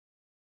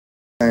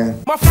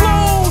My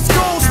flows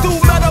goes through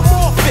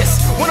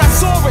metamorphosis. When I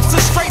saw it's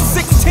a straight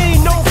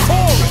 16, no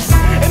chorus.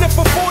 And if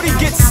a 40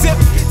 gets sipped,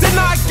 then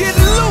I get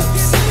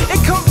loose. It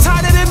come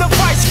tighter than a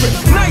vice grip,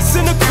 nice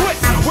and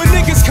equipped. When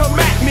niggas come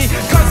at me,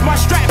 cause my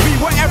strap be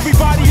where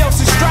everybody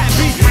else's strap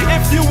be.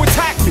 If you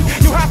attack me,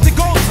 you have to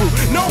go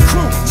through no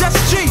crew, just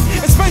G,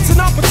 and space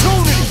and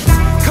opportunity.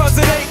 Cause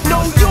it ain't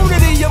no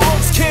unity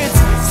amongst kids.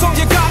 So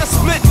you gotta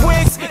split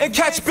wigs and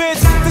catch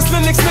bids. This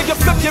Linux nigga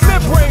flip your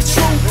midbrain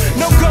true.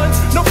 No guns,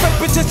 no fake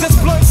bitches,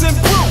 just blunts and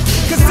brew.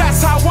 Cause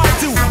that's how I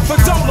do, for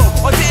Dolo.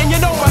 Or didn't you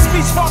know my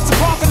speech falls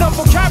apart enough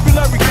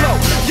vocabulary flow?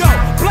 Yo,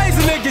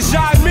 blazing niggas,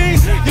 y'all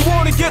mean? You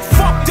wanna get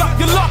fucked up,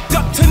 you're locked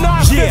up to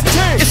 915.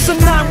 Yeah, it's a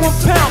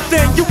 9-1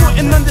 thing, you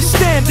wouldn't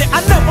understand it.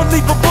 I never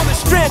leave a bullet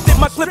stranded,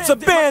 my clip's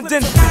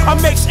abandoned. I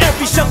makes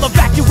every shell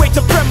evacuate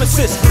the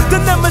premises. The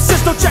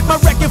nemesis don't check my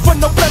record for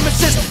no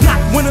blemishes. Not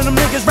one of them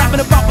niggas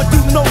rapping about but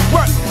do no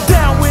work.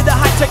 Down with a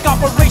high-tech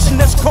operation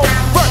that's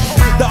covert.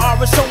 The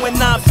RSO and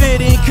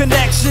 915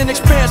 connection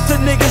expands to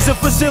niggas and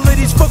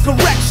facilities for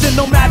correction.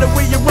 No matter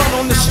where you run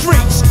on the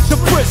streets, the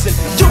prison,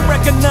 you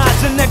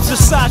recognize and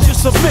exercise your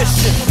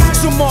submission.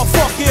 So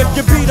motherfucker, if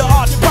you be the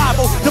arch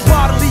rival, the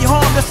bodily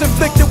harm that's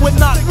inflicted we're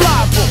not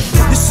liable.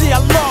 You see, I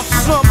lost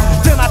some,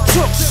 then I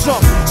took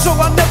some, so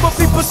I'll never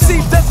be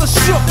perceived as a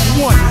shook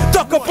one.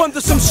 Duck up under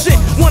some shit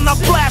when I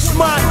blast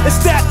mine. It's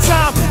that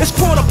time, it's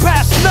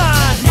 9:15.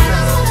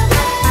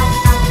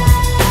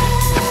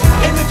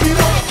 And if you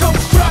don't come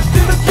strapped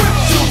in the grip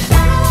you,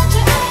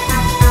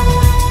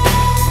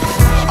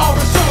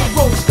 RSO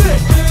roll stick.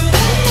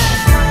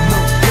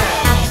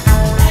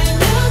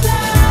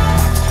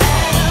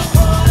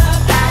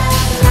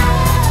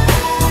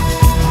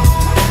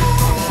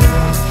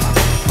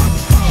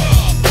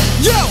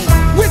 Yo,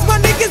 where's my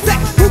niggas at?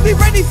 We'll be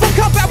ready for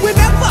combat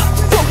whenever.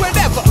 For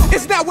whenever,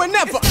 it's now or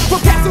never.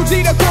 From Castle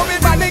G to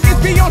Corbin, my niggas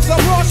be on some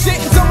raw shit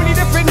in so many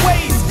different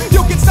ways.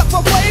 You'll get stuck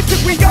for waves,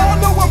 cause we all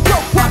know I'm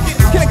broke pocket.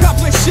 Can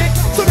accomplish shit,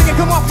 so they can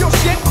come off your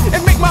shit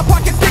and make my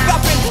pockets stick up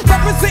and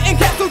representing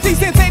Castle G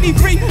since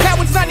 83. Now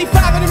it's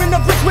 95 and I'm in the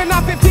bricks when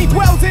I'm 15,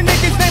 12 and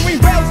niggas then we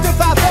rails to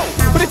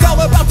 5-0. But it's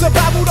all about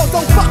survival, though,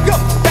 don't fuck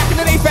up. Back in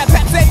the day, fat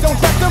say don't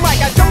trust them. I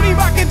got Jody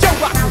Rock and Joe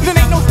Rock. Then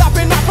ain't no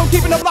stopping, knock from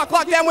keeping the block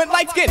locked down when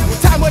lights get.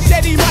 Time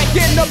machete might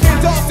get up in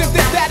dogs. If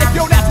this static,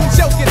 yo, that's when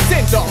shows get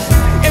sent off.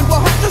 And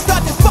we'll have to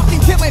start this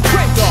fucking killing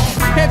trend off.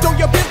 Handle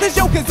your business,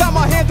 yo, cause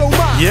I'ma handle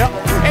mine. Yep.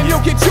 And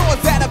you'll get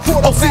yours at a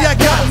quarter. Oh, see, I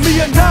got me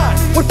a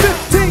 9 with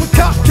 15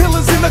 cop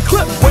killers in the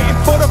clip,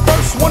 waiting for the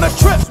first one to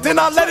trip, then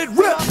I let it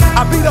rip.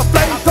 I be the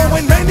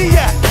flame-throwing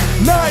maniac.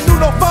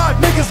 9-5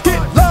 niggas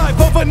get live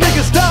over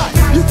niggas die.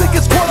 You think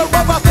it's quarter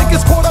of, I think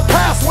it's quarter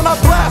past. When I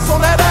blast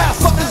on that ass,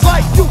 something's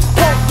like you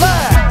won't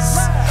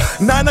last.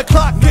 9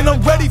 o'clock and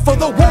I'm ready for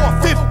the war.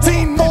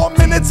 15 more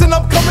minutes and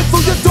I'm coming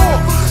through your door.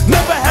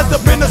 Never has there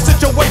been a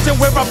situation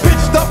where I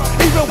pitched up,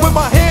 even when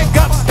my hand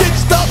got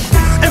stitched up.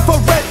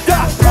 Infrared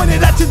dot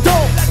pointed at your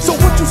door. So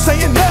what you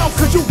saying now,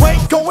 cause you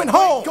ain't going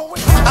home?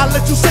 I'll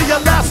let you say your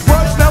last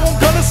words, now I'm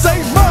gonna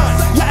say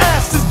mine. Your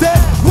ass is dead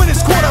when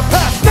it's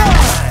 9:15.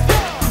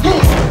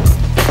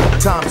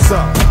 Time's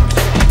up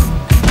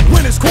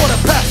when it's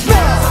 9:15.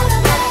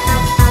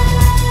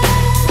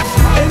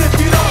 And if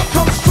you don't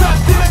come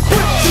strapped in and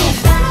quit you,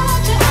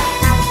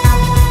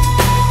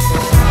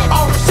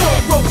 RSO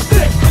roll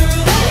stick.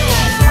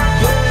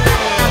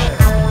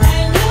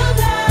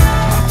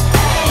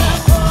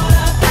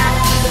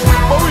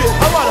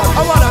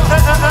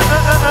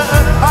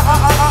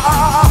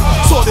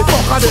 So the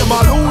fuck of them a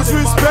lose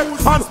respect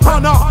and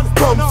honor.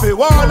 Comfy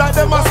wall like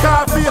them a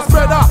Scarface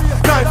brother.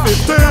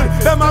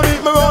 9:15, them a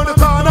meet me round the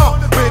corner.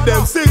 With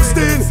them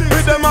 16,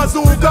 with them a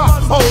Zooga.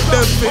 Out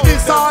them fit,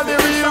 it's all the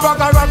real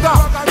ragga.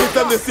 If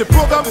them this the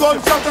program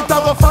gunshot it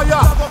have a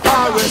fire.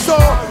 RSO,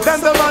 then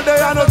the man they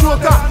are no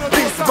joker.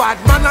 This bad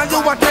man and you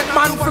a dead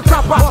man for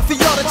copper. Off the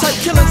other type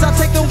killers, I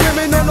take the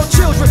women and no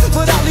children.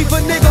 But I leave a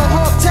nigga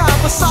hog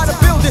tied beside a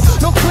building.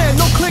 No clan,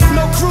 no clique,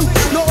 no crew,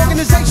 no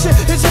organization.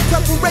 It's a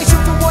preparation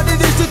for what it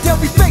is that they'll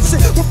be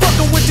facing. We're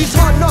fucking with these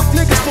hard enough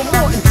niggas for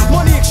Morton.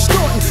 Money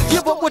extorting.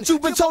 Give up what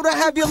you've been told to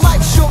have your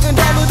life shortened.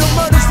 All of the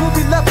murders will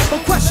be left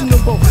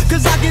unquestionable.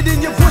 Cause I get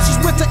in your bushes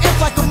with the ink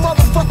like a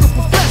motherfucking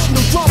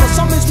professional. Drama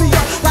summons me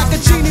up like a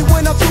genie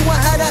when I'm through. I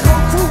had that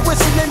whole crew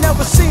wishing they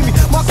never see me.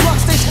 My clock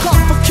stays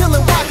cocked for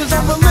killing. Why? Cause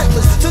I'm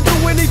relentless. To do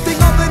anything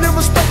other than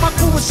respect my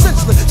crew is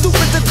senseless.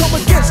 Stupid to come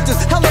against us.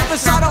 Hell up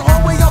inside a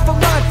hallway off of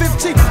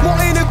 9:15. More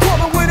ain't in court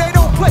where they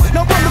don't play.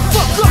 Now run the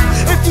fuck up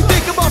if you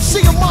think about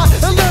seeing mine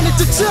and learn it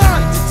to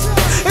time.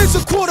 It's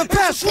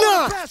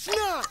 9:15.